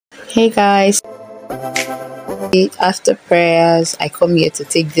Hey guys, after prayers, I come here to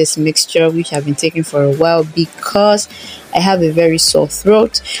take this mixture which I've been taking for a while because I have a very sore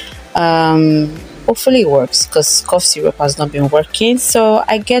throat. Hopefully it works because cough syrup has not been working. So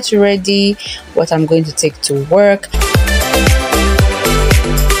I get ready what I'm going to take to work.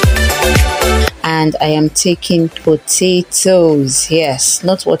 And I am taking potatoes. Yes,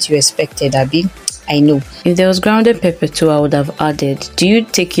 not what you expected, Abby. I know. If there was grounded pepper too, I would have added. Do you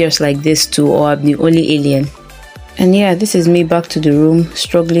take yours like this too, or I'm the only alien? And yeah, this is me back to the room,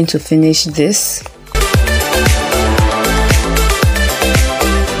 struggling to finish this.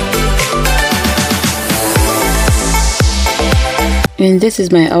 And this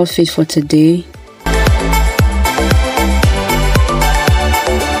is my outfit for today.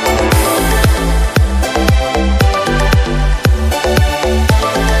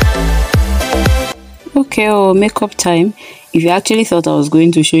 Okay, makeup time. If you actually thought I was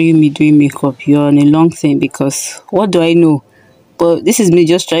going to show you me doing makeup, you're on a long thing because what do I know? But this is me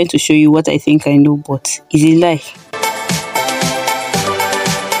just trying to show you what I think I know, but is it lie?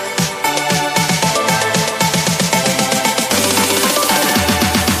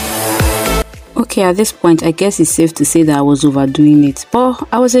 Okay, at this point, I guess it's safe to say that I was overdoing it, but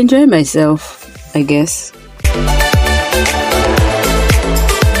I was enjoying myself, I guess.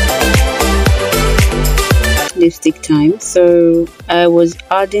 Lipstick time. So I was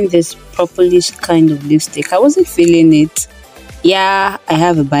adding this purplish kind of lipstick. I wasn't feeling it. Yeah, I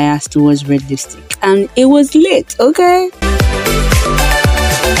have a bias towards red lipstick and it was lit, okay?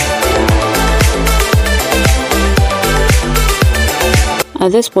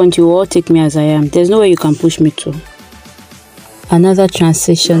 At this point, you all take me as I am. There's no way you can push me to. Another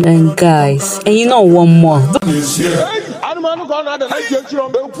transition, and guys, and you know one more.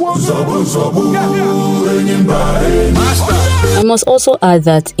 I must also add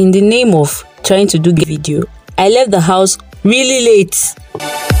that in the name of trying to do video, I left the house really late.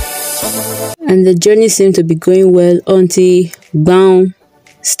 And the journey seemed to be going well until bam,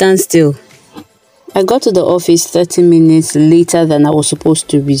 stand still. I got to the office 30 minutes later than I was supposed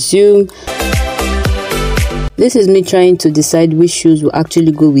to resume. This is me trying to decide which shoes will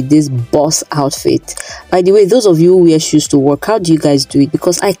actually go with this boss outfit. By the way, those of you who wear shoes to work, how do you guys do it?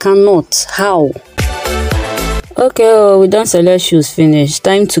 Because I cannot. How? Okay, we done select shoes finished.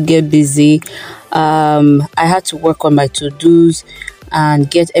 Time to get busy. I had to work on my to-dos and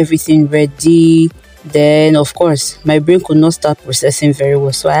get everything ready. Then, of course, my brain could not start processing very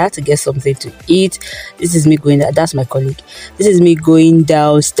well, so I had to get something to eat. This is me going there. That's my colleague. This is me going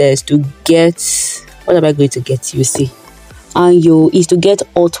downstairs to get... What am I going to get? You see. And is to get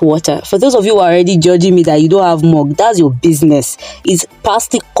hot water. For those of you who are already judging me that you don't have mug, that's your business. It's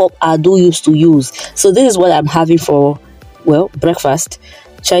plastic cup I do used to use. So this is what I'm having for, well, breakfast.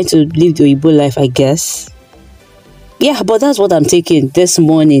 Trying to live the Igbo life, I guess. Yeah, but that's what I'm taking this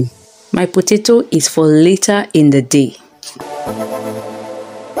morning. My potato is for later in the day.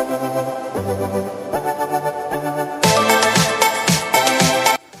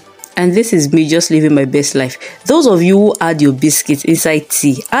 And this is me just living my best life. Those of you who add your biscuits inside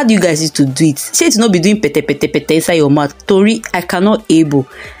tea, how do you guys used to do it? Say to not be doing pete pete pete inside your mouth. Tori, I cannot able.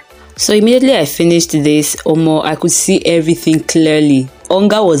 So immediately I finished this, I could see everything clearly.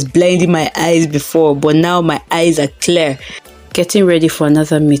 Hunger was blinding my eyes before, but now my eyes are clear. Getting ready for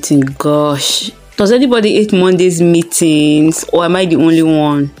another meeting. Gosh, does anybody eat Monday's meetings, or am I the only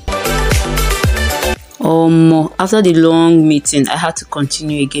one? After the long meeting, I had to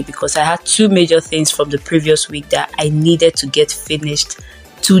continue again because I had two major things from the previous week that I needed to get finished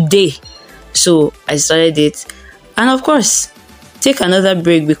today. So I started it, and of course, take another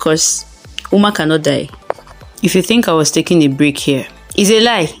break because Uma cannot die. If you think I was taking a break here, it's a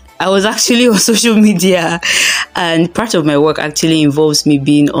lie. I was actually on social media, and part of my work actually involves me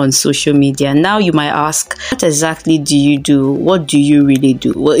being on social media. Now you might ask, what exactly do you do? What do you really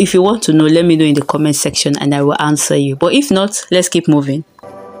do? Well, if you want to know, let me know in the comment section and I will answer you. But if not, let's keep moving.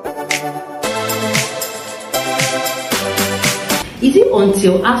 Is it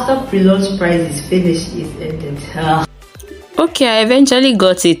until after pre-launch price is finished is ended? Okay, I eventually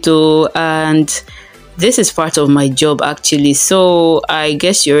got it though, and this is part of my job actually, so I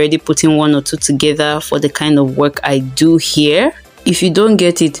guess you're already putting one or two together for the kind of work I do here. If you don't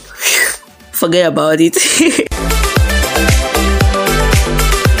get it, forget about it.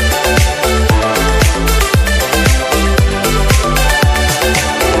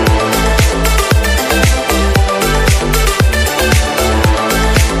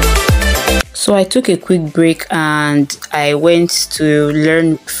 So I took a quick break and I went to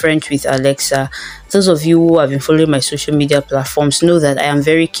learn French with Alexa. Those of you who have been following my social media platforms know that I am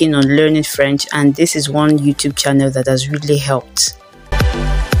very keen on learning French, and this is one YouTube channel that has really helped.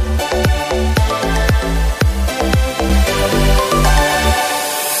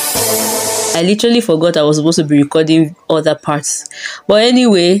 I literally forgot I was supposed to be recording other parts. But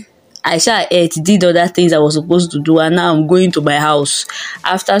anyway, I did other things I was supposed to do, and now I'm going to my house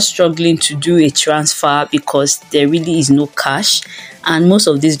after struggling to do a transfer because there really is no cash. And most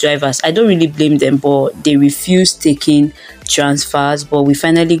of these drivers, I don't really blame them, but they refuse taking transfers. But we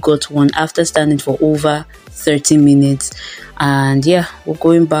finally got one after standing for over 30 minutes. And yeah, we're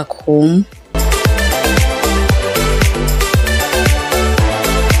going back home.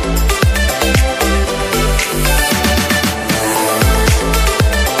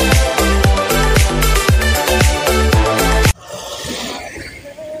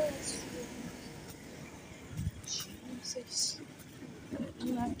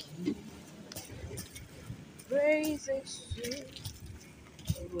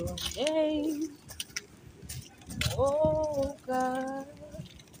 Oh God,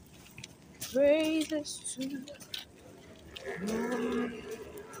 praises to you.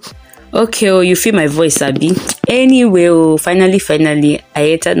 Okay, you feel my voice, Abby. Anyway, finally,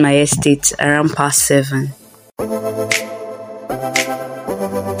 I entered my estate around past 7.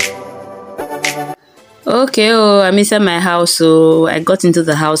 Okay, I'm inside my house, so I got into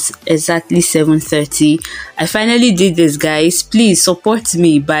the house exactly 7:30. I finally did this, guys. Please support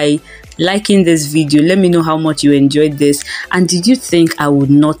me by liking this video. Let me know how much you enjoyed this, and did you think I would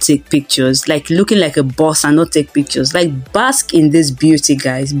not take pictures, like looking like a boss and not take pictures? Like, bask in this beauty,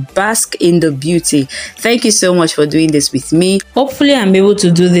 guys. Bask in the beauty. Thank you so much for doing this with me. Hopefully I'm able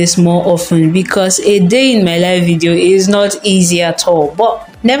to do this more often, because a day in my life video is not easy at all, but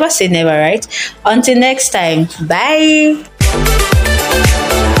never say never, right? Until next time, bye.